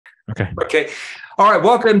Okay. Okay. All right.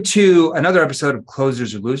 Welcome to another episode of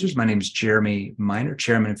Closers or Losers. My name is Jeremy Miner,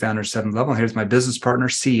 Chairman and Founder of 7th Level. Here's my business partner,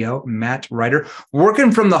 CEO, Matt Ryder,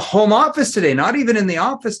 working from the home office today, not even in the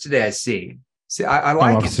office today, I see. I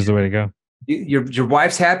like home it. office is the way to go. Your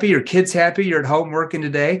wife's happy, your kid's happy, you're at home working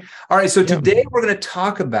today. All right. So today we're going to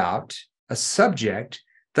talk about a subject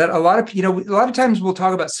that a lot of times we'll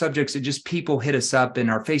talk about subjects that just people hit us up in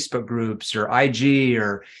our Facebook groups or IG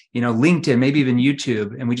or, LinkedIn, maybe even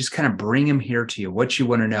YouTube. And we just kind of bring them here to you, what you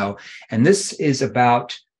want to know. And this is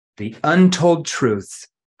about the untold truth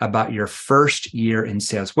about your first year in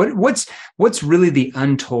sales. What's really the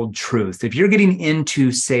untold truth? If you're getting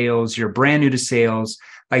into sales, you're brand new to sales,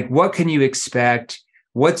 like what can you expect?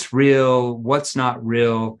 What's real? What's not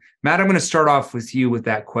real? Matt, I'm going to start off with you with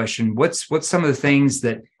that question. What's some of the things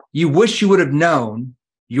that you wish you would have known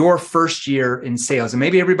your first year in sales? And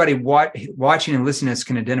maybe everybody watching and listening to us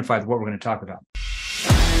can identify with what we're going to talk about.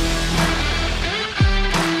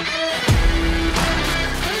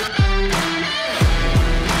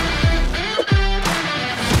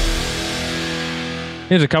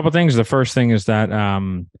 Here's a couple of things. The first thing is that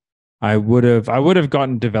I would have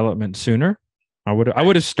gotten development sooner. I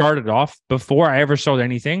would have started off before I ever sold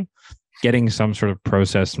anything, getting some sort of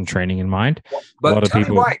process and training in mind. But a lot of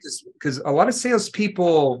people, why? Because a lot of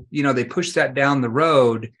salespeople, they push that down the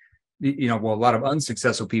road. A lot of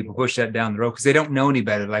unsuccessful people push that down the road because they don't know any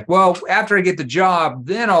better. Like, well, after I get the job,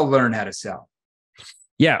 then I'll learn how to sell.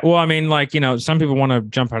 Yeah. Well, I mean, some people want to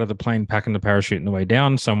jump out of the plane, packing the parachute on the way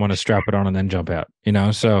down. Some want to strap it on and then jump out,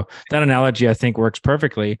 So that analogy, I think, works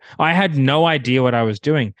perfectly. I had no idea what I was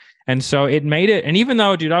doing. And so it made it. And even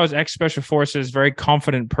though, dude, I was ex-special forces, very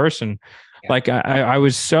confident person, I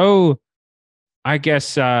was so, I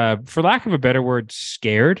guess, for lack of a better word,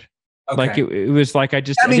 scared. Okay. It was like, I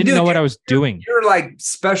didn't know what I was doing. You're like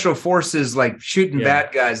special forces, like shooting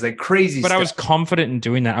bad guys, like crazy But stuff. I was confident in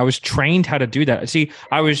doing that. I was trained how to do that. See,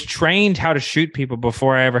 I was trained how to shoot people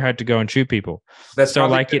before I ever had to go and shoot people. That's so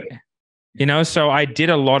so I did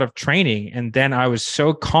a lot of training, and then I was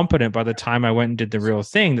so competent by the time I went and did the real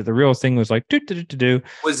thing that the real thing was like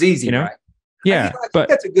was easy, right? Yeah. I think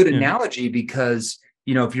that's a good analogy because,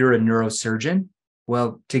 if you're a neurosurgeon,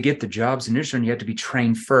 well, to get the jobs in neurosurgeon, you have to be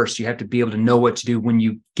trained first. You have to be able to know what to do when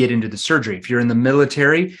you get into the surgery. If you're in the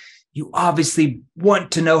military, you obviously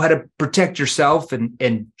want to know how to protect yourself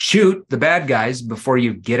and shoot the bad guys before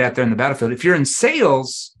you get out there in the battlefield. If you're in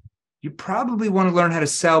sales, you probably want to learn how to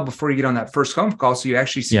sell before you get on that first phone call so you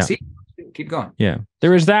actually succeed. Yeah. Keep going. Yeah.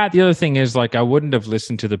 There is that. The other thing is I wouldn't have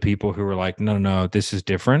listened to the people who were like, no, this is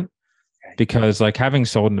different. Okay. Because having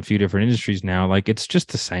sold in a few different industries now, it's just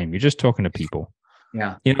the same. You're just talking to people.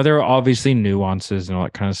 Yeah. There are obviously nuances and all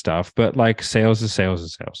that kind of stuff, but sales is sales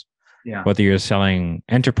is sales. Yeah. Whether you're selling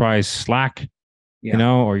enterprise Slack,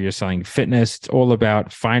 or you're selling fitness, it's all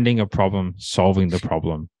about finding a problem, solving the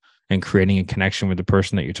problem, and creating a connection with the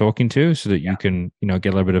person that you're talking to so that you can, get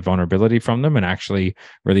a little bit of vulnerability from them and actually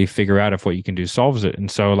really figure out if what you can do solves it. And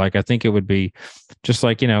so I think it would be just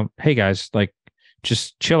hey guys,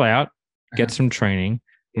 just chill out, get some training,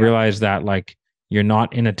 realize that you're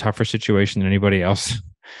not in a tougher situation than anybody else.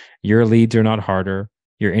 Your leads are not harder.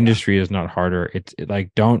 Your industry is not harder. It's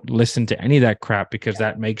don't listen to any of that crap because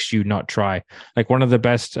that makes you not try. One of the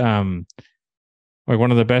best, one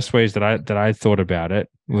of the best ways that I thought about it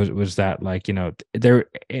was that there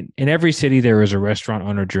in every city there was a restaurant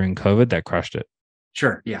owner during COVID that crushed it.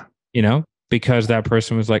 Sure. Yeah. Because that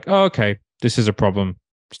person was like, oh, okay, this is a problem.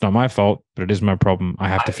 It's not my fault, but it is my problem. I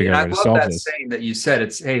have to figure out how to solve this. I love that saying that you said.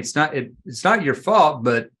 It's not your fault,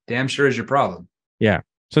 but damn sure is your problem. Yeah.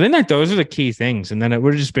 So then those are the key things. And then it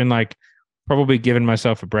would have just been probably giving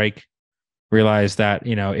myself a break, realize that,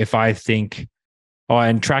 if I think,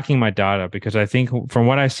 and tracking my data, because I think from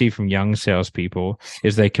what I see from young salespeople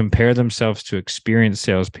is they compare themselves to experienced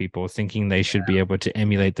salespeople thinking they should be able to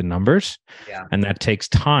emulate the numbers. Yeah. And that takes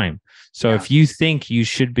time. So if you think you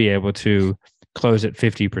should be able to close at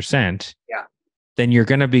 50%, then you're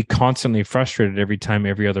going to be constantly frustrated every time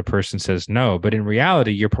every other person says no. But in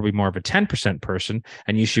reality, you're probably more of a 10% person,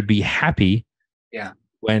 and you should be happy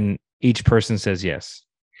when each person says yes.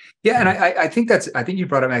 Yeah. And I think you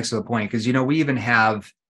brought up an excellent point because, we even have,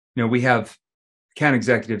 we have account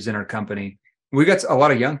executives in our company. We got a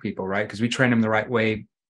lot of young people, right? Because we train them the right way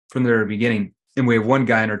from the very beginning. And we have one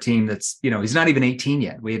guy on our team that's, he's not even 18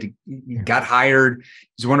 yet. He got hired.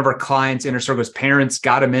 He's one of our clients, Inner Circle. His parents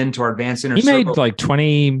got him into our advanced Inner Circle. He made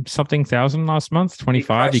 20 something thousand last month,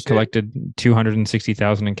 25. He collected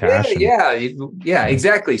 260,000 in cash. Yeah,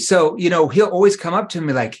 exactly. So, he'll always come up to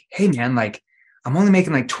me like, hey man, I'm only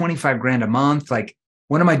making 25 grand a month.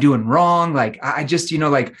 what am I doing wrong? Like, I just, I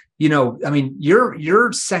mean,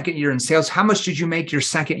 your second year in sales, how much did you make your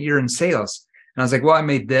second year in sales? And I was like, well, I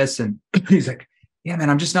made this. And he's like, yeah, man,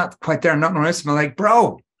 I'm just not quite there. I'm not noticing. I'm like,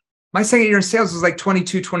 bro, my second year in sales was like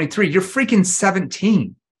 22, 23. You're freaking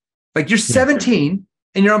 17. Like you're 17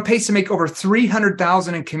 and you're on pace to make over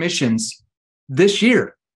 300,000 in commissions this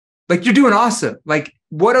year. Like you're doing awesome. Like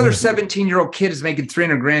what other 17-year-old kid is making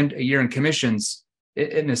 300 grand a year in commissions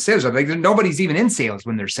in a sales job? Like nobody's even in sales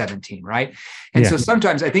when they're 17, right? And so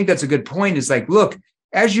sometimes I think that's a good point is like, look,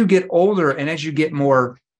 as you get older and as you get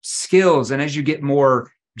more skills and as you get more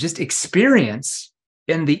just experience,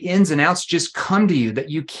 and the ins and outs just come to you that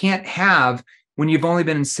you can't have when you've only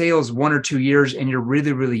been in sales 1 or 2 years and you're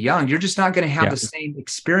really, really young. You're just not going to have the same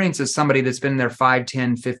experience as somebody that's been there 5,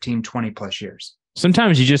 10, 15, 20 plus years.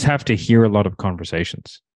 Sometimes you just have to hear a lot of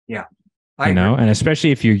conversations. Yeah. And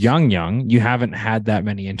especially if you're young, you haven't had that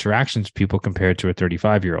many interactions with people compared to a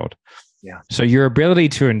 35-year-old. Yeah. So your ability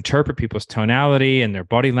to interpret people's tonality and their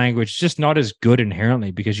body language is just not as good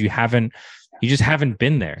inherently because you just haven't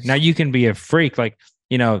been there. Now you can be a freak, like,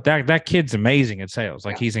 that kid's amazing at sales.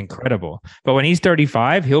 Like he's incredible. But when he's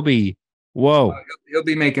 35, he'll be, whoa. He'll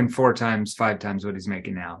be making 4 times, 5 times what he's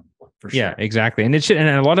making now. For sure. Yeah, exactly. And and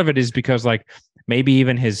a lot of it is because like maybe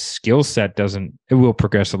even his skill set it will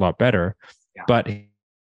progress a lot better, but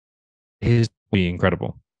his will be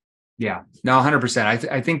incredible. Yeah, no, 100%.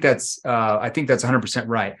 I think that's 100%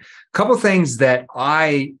 right. A couple of things that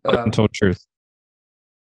Untold truth.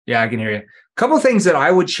 Yeah, I can hear you. A couple of things that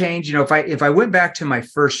I would change. If I went back to my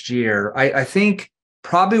first year, I think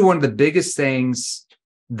probably one of the biggest things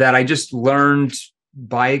that I just learned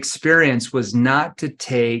by experience was not to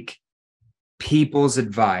take people's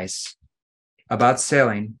advice about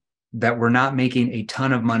selling that were not making a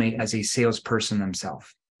ton of money as a salesperson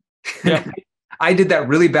themselves. Yeah. I did that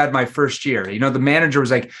really bad my first year. The manager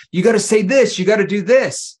was like, you got to say this, you got to do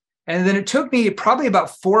this. And then it took me probably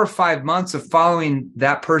about 4 or 5 months of following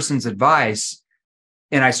that person's advice.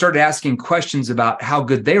 And I started asking questions about how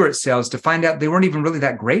good they were at sales to find out they weren't even really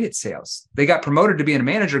that great at sales. They got promoted to being a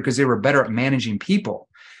manager because they were better at managing people.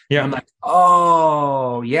 Yeah. And I'm like,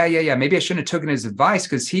 oh, yeah. Maybe I shouldn't have taken his advice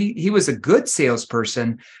because he was a good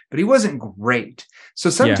salesperson, but he wasn't great. So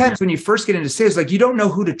sometimes when you first get into sales, like you don't know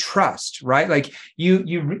who to trust, right? Like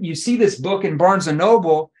you see this book in Barnes and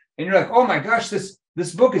Noble and you're like, oh my gosh,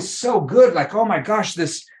 this book is so good. Like, oh my gosh,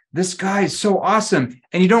 this guy is so awesome.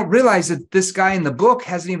 And you don't realize that this guy in the book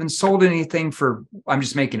hasn't even sold anything for, I'm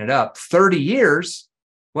just making it up, 30 years.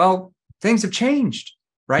 Well, things have changed,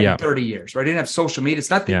 right? In 30 years, right? I didn't have social media. It's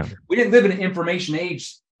not that we didn't live in an information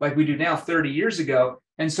age like we do now 30 years ago.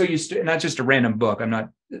 And so not just a random book. I'm not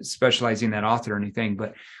specializing in that author or anything,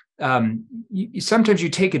 but sometimes you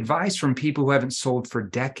take advice from people who haven't sold for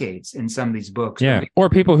decades in some of these books. Yeah. Or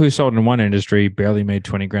people who sold in one industry, barely made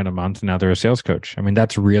 20 grand a month. And now they're a sales coach. I mean,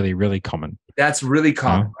 that's really, really common. That's really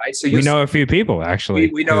common, right? So we know a few people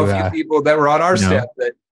actually. We know a few people that were on our staff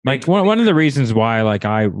that like one of the reasons why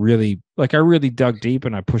I really dug deep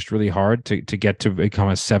and I pushed really hard to get to become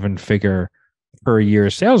a 7-figure per year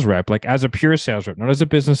sales rep, like as a pure sales rep, not as a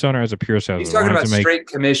business owner, as a pure sales rep. He's talking about straight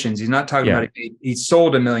commissions. He's not talking about he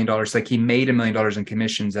sold $1 million. Like he made $1 million in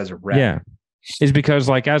commissions as a rep. Yeah. Is because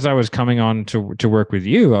like, as I was coming on to work with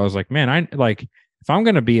you, I was like, man, if I'm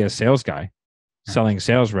going to be a sales guy selling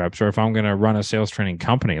sales reps, or if I'm going to run a sales training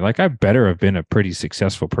company, like I better have been a pretty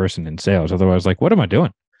successful person in sales. Otherwise, like, what am I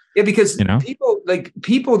doing? Yeah. Because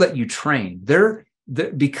people that you train, they're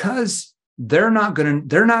because they're not going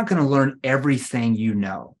to learn everything you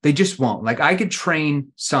know. They just won't. Like I could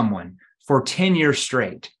train someone for 10 years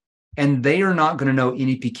straight and they are not going to know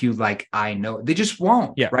NEPQ like I know it. They just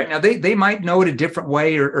won't. Yeah. Right now, they might know it a different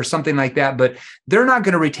way or something like that, but they're not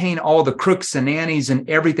going to retain all the crooks and nannies and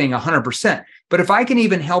everything 100%. But if I can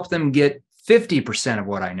even help them get 50% of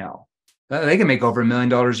what I know, they can make over $1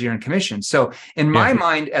 million a year in commission. So in my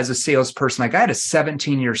mind, as a salesperson, like I had a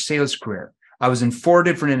 17-year sales career. I was in 4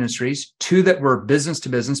 different industries, 2 that were business to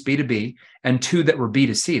business, B2B, and 2 that were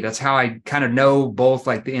B2C. That's how I kind of know both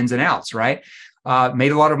like the ins and outs, right?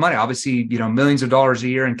 Made a lot of money, obviously, millions of dollars a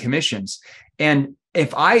year in commissions. And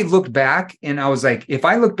if I looked back and I was like, if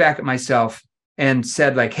I look back at myself and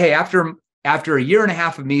said like, hey, after a year and a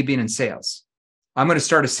half of me being in sales, I'm going to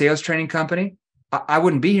start a sales training company, I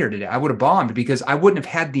wouldn't be here today. I would have bombed because I wouldn't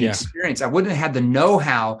have had the experience. I wouldn't have had the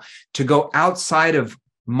know-how to go outside of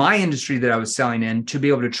my industry that I was selling in to be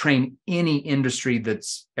able to train any industry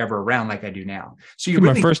that's ever around like I do now. So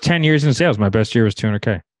my first 10 years in sales, my best year was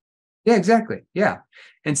 200K. Yeah, exactly. Yeah.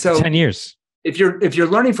 And so 10 years. If you're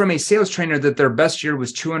learning from a sales trainer that their best year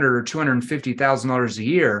was $200,000 or $250,000 a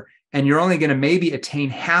year, and you're only going to maybe attain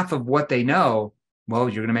half of what they know, well,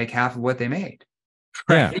 you're going to make half of what they made.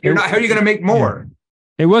 Right? Yeah. How are you going to make more?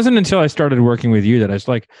 Yeah. It wasn't until I started working with you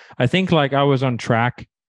that I think like I was on track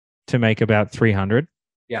to make about 300.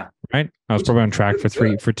 Yeah. Right. I was probably on track for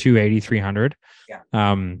 280, 300.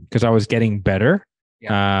 Yeah. Because I was getting better.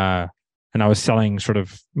 Yeah. And I was selling sort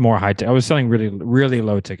of more I was selling really, really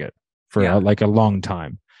low ticket for like a long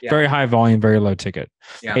time. Yeah. Very high volume, very low ticket.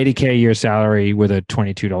 Yeah. 80K a year salary with a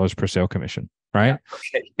 $22 per sale commission. Right. Yeah.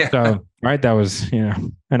 Okay. Yeah. So, right. That was,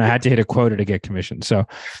 and I had to hit a quota to get commission. So,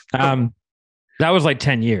 that was like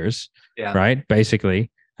 10 years. Yeah. Right.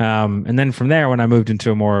 Basically. And then from there, when I moved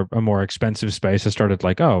into a more expensive space, I started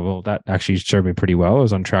like, oh, well, that actually served me pretty well. I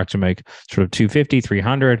was on track to make sort of 250,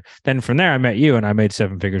 300. Then from there, I met you and I made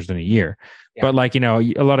 7 figures in a year. Yeah. But like,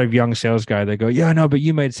 a lot of young sales guys, they go, yeah, no, but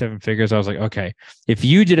you made 7 figures. I was like, okay, if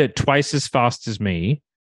you did it twice as fast as me,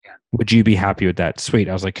 would you be happy with that? Sweet.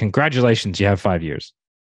 I was like, congratulations, you have 5 years.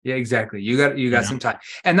 Yeah, exactly. You got some time.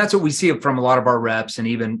 And that's what we see from a lot of our reps, and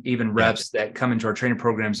even reps that come into our training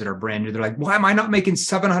programs that are brand new. They're like, why am I not making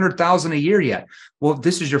 700,000 a year yet? Well,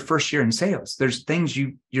 this is your first year in sales. There's things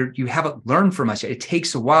you haven't learned from us yet. It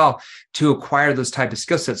takes a while to acquire those type of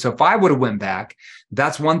skill sets. So if I would have went back,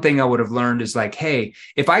 that's one thing I would have learned is like, hey,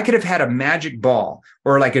 if I could have had a magic ball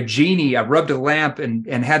or like a genie, I rubbed a lamp and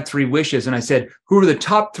had 3 wishes. And I said, who are the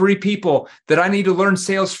top 3 people that I need to learn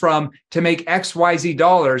sales from to make X, Y, Z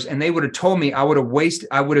dollars? And they would have told me I would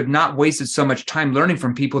have not wasted so much time learning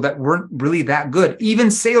from people that weren't really that good.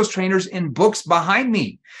 Even sales trainers in books behind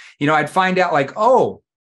me, I'd find out like, oh,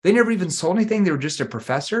 they never even sold anything. They were just a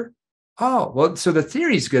professor. Oh, well, so the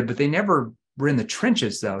theory is good, but they never were in the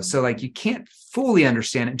trenches though. So like you can't fully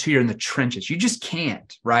understand it until you're in the trenches. You just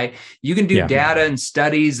can't, right? You can do data and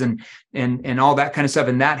studies and all that kind of stuff.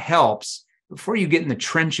 And that helps before you get in the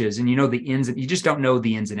trenches and the ins and you just don't know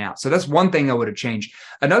the ins and outs. So that's one thing I would have changed.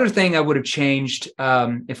 Another thing I would have changed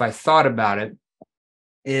if I thought about it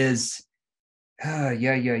is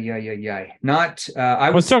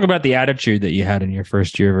let's talk about the attitude that you had in your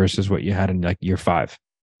first year versus what you had in like year 5.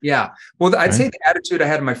 Yeah. Well, I'd say the attitude I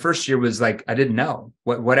had in my first year was like, I didn't know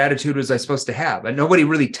what attitude was I supposed to have. And nobody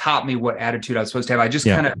really taught me what attitude I was supposed to have. I just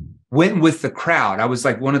kind of went with the crowd. I was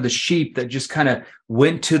like one of the sheep that just kind of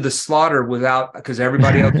went to the slaughter because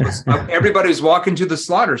everybody else everybody was walking to the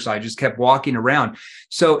slaughter. So I just kept walking around.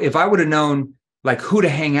 So if I would have known like who to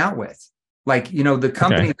hang out with, like, the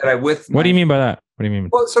company that I with. What do you mean by that? What do you mean?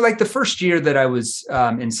 Well, so like the first year that I was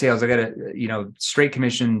in sales, I got a, straight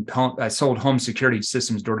commission. I sold home security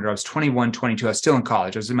systems door to door. I was 21, 22. I was still in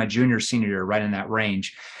college. I was in my senior year, right in that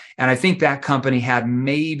range. And I think that company had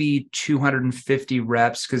maybe 250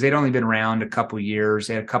 reps because they'd only been around a couple of years.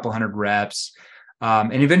 They had a couple hundred reps.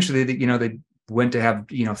 And eventually, they went to have,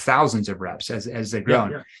 thousands of reps as they've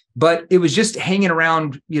grown. Yeah. But it was just hanging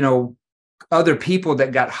around, other people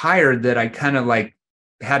that got hired that I kind of like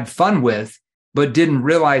had fun with, but didn't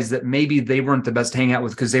realize that maybe they weren't the best to hang out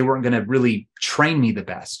with because they weren't going to really train me the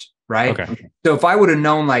best. Right. Okay. So if I would have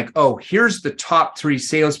known like, oh, here's the top 3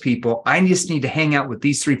 salespeople, I just need to hang out with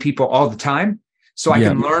these 3 people all the time so I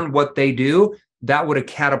can learn what they do. That would have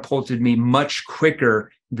catapulted me much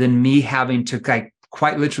quicker than me having to like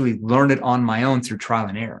quite literally learn it on my own through trial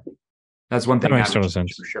and error. That's one thing. That makes total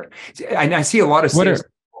sense. For sure. I see a lot of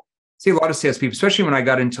salespeople, especially when I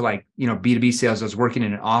got into like, B2B sales, I was working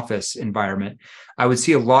in an office environment. I would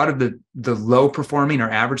see a lot of the low performing or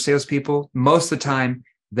average salespeople. Most of the time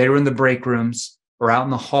they were in the break rooms or out in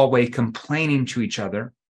the hallway complaining to each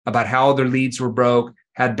other about how their leads were broke,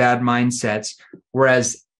 had bad mindsets.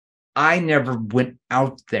 Whereas I never went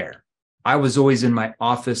out there. I was always in my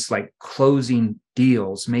office, like closing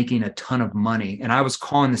deals, making a ton of money. And I was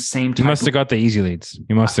calling the same time. You must have got the easy leads.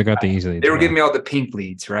 They were giving me all the pink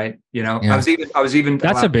leads, right? I was even.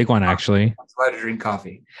 That's a big one, actually. I was allowed to drink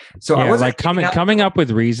coffee. So I was like coming up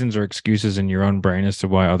with reasons or excuses in your own brain as to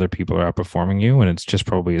why other people are outperforming you. And it's just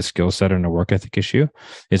probably a skill set and a work ethic issue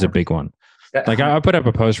is a big one. Like I put up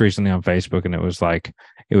a post recently on Facebook and it was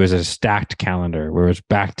a stacked calendar where it was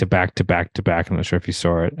back to back to back to back. I'm not sure if you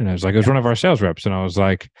saw it. And it was one of our sales reps. And I was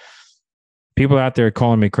like, people out there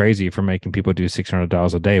calling me crazy for making people do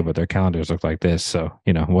 $600 a day, but their calendars look like this. So,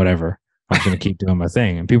 whatever. I'm just going to keep doing my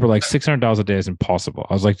thing. And people are like, $600 a day is impossible.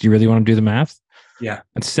 I was like, do you really want to do the math? Yeah.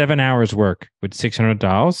 It's 7 hours work with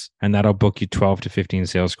 $600 and that'll book you 12 to 15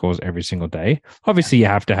 sales calls every single day. Obviously you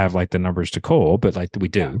have to have like the numbers to call, but like we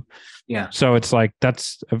do. Yeah. So it's like,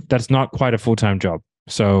 that's not quite a full-time job.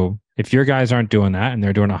 So if your guys aren't doing that and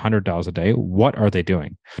they're doing $100 a day, what are they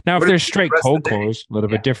doing? Now, if they're straight cold calls, a little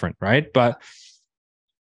bit different, right? But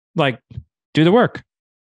like, do the work.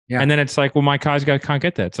 Yeah. And then it's like, well, my guys can't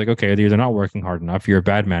get that. It's like, okay, they're either not working hard enough. You're a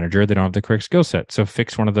bad manager. They don't have the correct skill set. So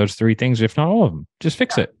fix one of those three things, if not all of them. Just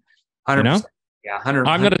fix it. 100%. You know? Yeah. 100.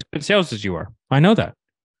 I'm not as good at sales as you are. I know that.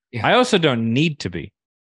 Yeah. I also don't need to be.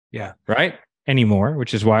 Yeah. Right. Anymore,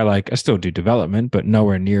 which is why like I still do development, but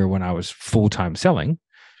nowhere near when I was full-time selling,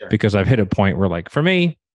 because I've hit a point where like for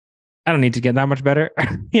me, I don't need to get that much better.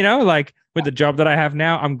 Like with the job that I have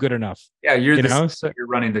now, I'm good enough. Yeah, you're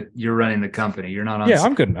running the company. You're not on. Yeah,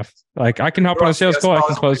 I'm good enough. Like I can hop on a sales call. I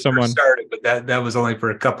can close someone. Started, but that was only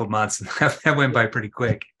for a couple of months. That went by pretty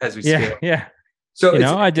quick as we scaled. Yeah. So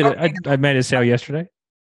I did it. I made a sale yesterday.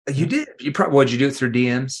 You did. You probably what'd you do it through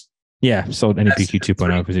DMs? Yeah, sold NEPQ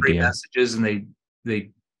 2.0 for the DM messages, and they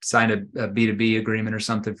signed a B2B agreement or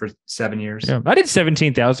something for 7 years. Yeah, I did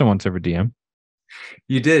 17,000 once over DM.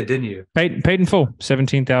 You did, didn't you? Paid in full,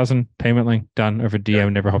 17,000 payment link done over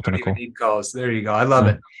DM. Never hopped on a call. Need calls. There you go. I love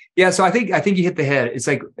it. Yeah. So I think you hit the head. It's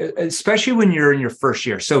like, especially when you're in your first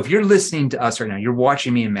year. So if you're listening to us right now, you're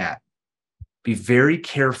watching me and Matt. Be very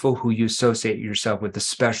careful who you associate yourself with,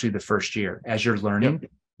 especially the first year as you're learning.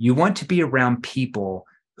 Yep. You want to be around people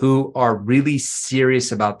who are really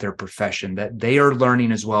serious about their profession, that they are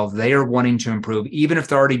learning as well. They are wanting to improve. Even if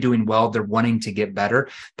they're already doing well, they're wanting to get better.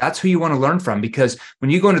 That's who you want to learn from. Because when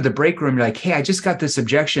you go into the break room, you're like, hey, I just got this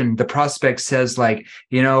objection. The prospect says like,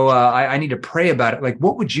 I need to pray about it. Like,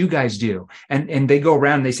 what would you guys do? And they go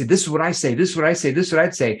around and they say, this is what I say. This is what I say. This is what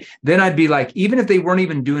I'd say. Then I'd be like, even if they weren't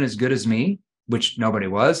even doing as good as me, which nobody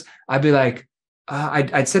was, I'd be like,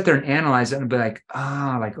 I'd sit there and analyze it and be like,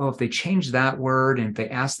 if they changed that word and if they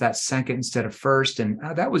asked that second instead of first, and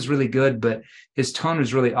that was really good, but his tone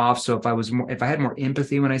was really off. So if I had more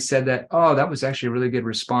empathy when I said that, that was actually a really good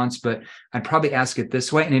response, but I'd probably ask it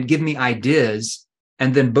this way, and it'd give me ideas.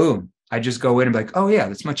 And then boom, I just go in and be like, oh yeah,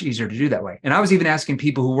 that's much easier to do that way. And I was even asking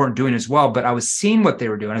people who weren't doing as well, but I was seeing what they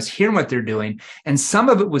were doing. I was hearing what they're doing. And some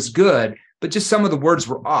of it was good, but just some of the words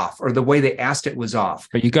were off, or the way they asked it was off.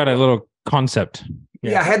 But you got a little concept.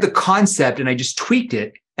 Yeah, I had the concept and I just tweaked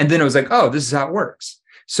it. And then it was like, oh, this is how it works.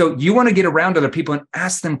 So you want to get around other people and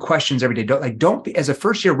ask them questions every day. Don't be, as a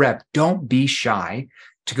first year rep, don't be shy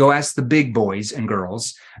to go ask the big boys and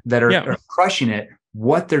girls that are crushing it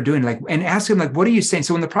what they're doing, and ask them what are you saying?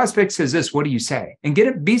 So when the prospect says this, what do you say?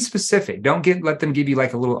 And be specific. Don't let them give you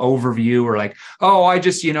like a little overview or like, oh, I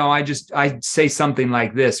say something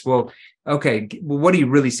like this. Well, okay, well, what do you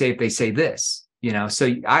really say if they say this?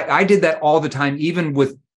 So I did that all the time, even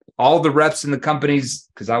with all the reps in the companies,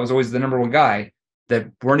 because I was always the number one guy that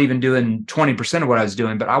weren't even doing 20% of what I was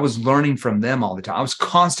doing, but I was learning from them all the time. I was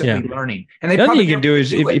constantly learning. And the other thing you can do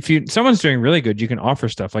is if someone's doing really good, you can offer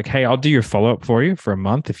stuff like, hey, I'll do your follow-up for you for a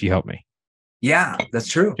month if you help me. Yeah, that's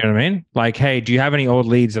true. You know what I mean? Like, hey, do you have any old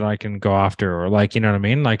leads that I can go after? Or like, you know what I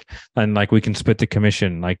mean? And we can split the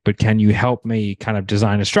commission, but can you help me kind of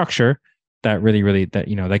design a structure that really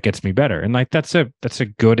that gets me better? And that's a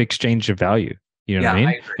good exchange of value. You know what I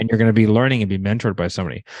mean? And you're going to be learning and be mentored by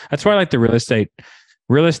somebody. That's why I like the real estate.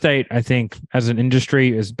 Real estate, I think, as an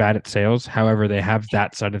industry, is bad at sales. However, they have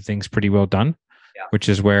that side of things pretty well done, which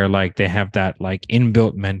is where they have that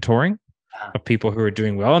inbuilt mentoring of people who are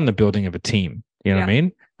doing well in the building of a team. You know what I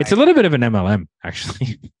mean? It's a little bit of an MLM,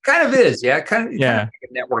 actually. Kind of is, yeah. Kind of like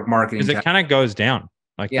network marketing. Because it kind of goes down.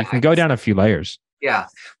 You can go down a few layers. Yeah.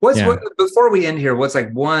 Before we end here, what's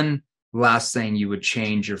one last thing you would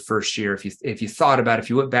change your first year if you thought about it, if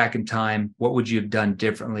you went back in time, what would you have done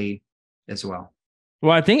differently as well?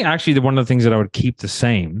 Well, I think actually one of the things that I would keep the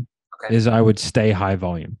same is I would stay high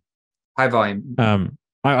volume. High volume.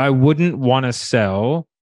 I wouldn't want to sell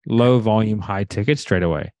low volume, high ticket straight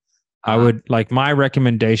away. I would my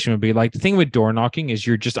recommendation would be the thing with door knocking is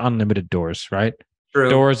you're just unlimited doors, right? True.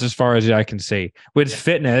 Doors as far as I can see. With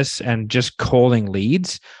fitness and just calling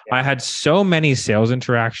leads, I had so many sales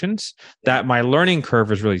interactions that my learning curve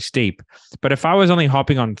was really steep. But if I was only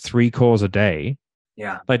hopping on 3 calls a day,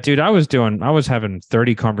 dude, I was having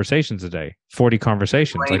 30 conversations a day, 40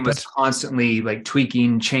 conversations. Brain was constantly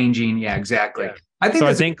tweaking, changing. Yeah, exactly. Yeah. I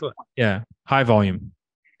think high volume.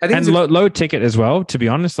 And low ticket as well, to be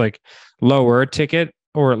honest, lower ticket,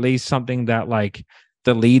 or at least something that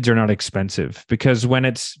the leads are not expensive, because when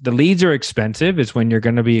the leads are expensive is when you're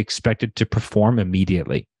going to be expected to perform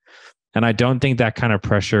immediately. And I don't think that kind of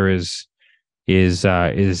pressure is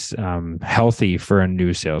healthy for a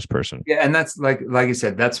new salesperson. Yeah. And that's like I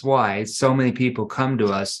said, that's why so many people come to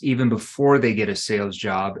us even before they get a sales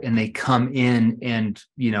job, and they come in and,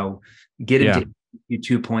 get into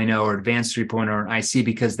 2.0 or advanced 3.0 or an IC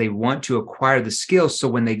because they want to acquire the skills. So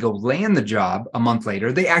when they go land the job a month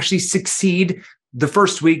later, they actually succeed the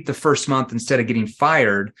first week, the first month, instead of getting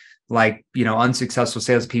fired like, unsuccessful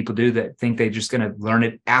salespeople do, that think they're just going to learn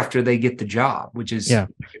it after they get the job, which is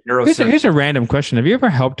Here's a random question. Have you ever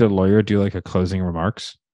helped a lawyer do like a closing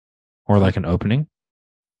remarks or like an opening?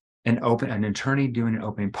 An attorney doing an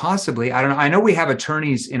opening? Possibly. I don't know. I know we have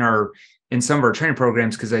attorneys in some of our training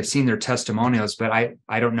programs because I've seen their testimonials, but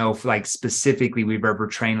I don't know if like specifically we've ever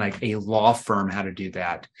trained like a law firm how to do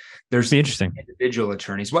that. There's interesting individual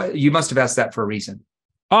attorneys. What, you must have asked that for a reason.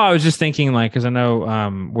 Oh, I was just thinking like, because I know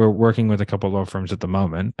we're working with a couple of law firms at the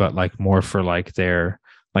moment, but like more for like their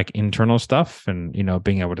like internal stuff and,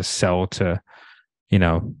 being able to sell to,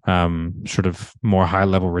 sort of more high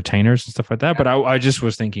level retainers and stuff like that. But I just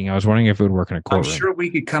was thinking, I was wondering if it would work in a courtroom. I'm sure we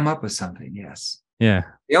could come up with something. Yes. Yeah.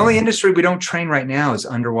 The only industry we don't train right now is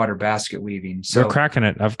underwater basket weaving. So we're cracking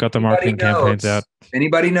it. I've got the marketing campaigns out. If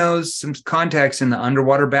anybody knows some contacts in the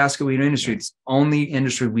underwater basket weaving industry, it's the only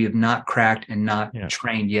industry we have not cracked and not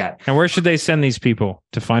trained yet. And where should they send these people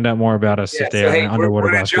to find out more about us if they're underwater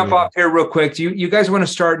we're basket we're gonna jump off here real quick. Do you guys want to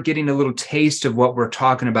start getting a little taste of what we're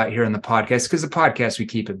talking about here in the podcast? Because the podcast, we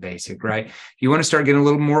keep it basic, right? You want to start getting a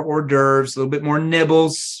little more hors d'oeuvres, a little bit more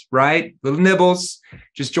nibbles, right? Little nibbles.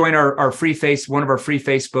 Just join one of our free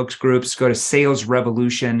Facebook groups. Go to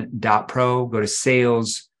salesrevolution.pro. Go to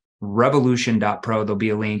salesrevolution.pro. There'll be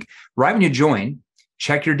a link. Right when you join,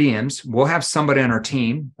 check your DMs. We'll have somebody on our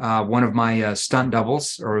team, one of my stunt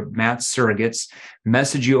doubles or Matt's surrogates,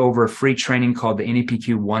 message you over a free training called the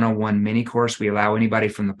NEPQ 101 mini course. We allow anybody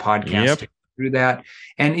from the podcast to go through that.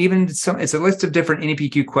 And even it's a list of different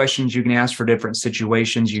NEPQ questions you can ask for different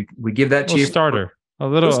situations. We give that to you. Starter. A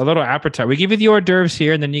little appetizer. We give you the hors d'oeuvres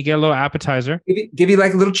here, and then you get a little appetizer. Give you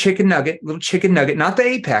like a little chicken nugget, not the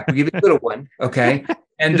 8-pack. We give you a little one, okay?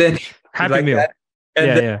 And then Happy Meal.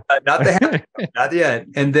 And not the happy meal, not the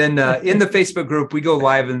end. And then in the Facebook group, we go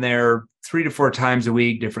live in there 3 to 4 times a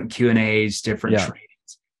week, different Q&As, different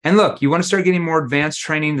trainings. And look, you want to start getting more advanced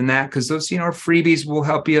training than that, because those, freebies will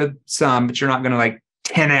help you some, but you're not going to like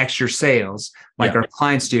 10x your sales like our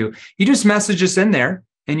clients do. You just message us in there.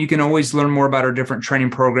 And you can always learn more about our different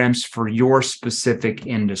training programs for your specific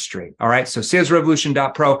industry. All right. So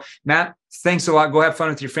salesrevolution.pro. Matt, thanks a lot. Go have fun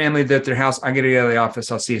with your family at their house. I'm going to get out of the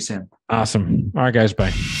office. I'll see you soon. Awesome. All right, guys.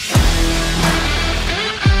 Bye.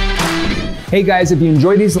 Hey guys, if you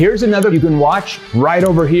enjoyed these, here's another you can watch right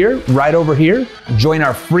over here. Join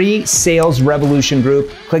our free Sales Revolution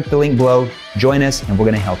group. Click the link below, join us, and we're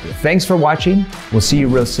going to help you. Thanks for watching. We'll see you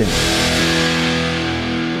real soon.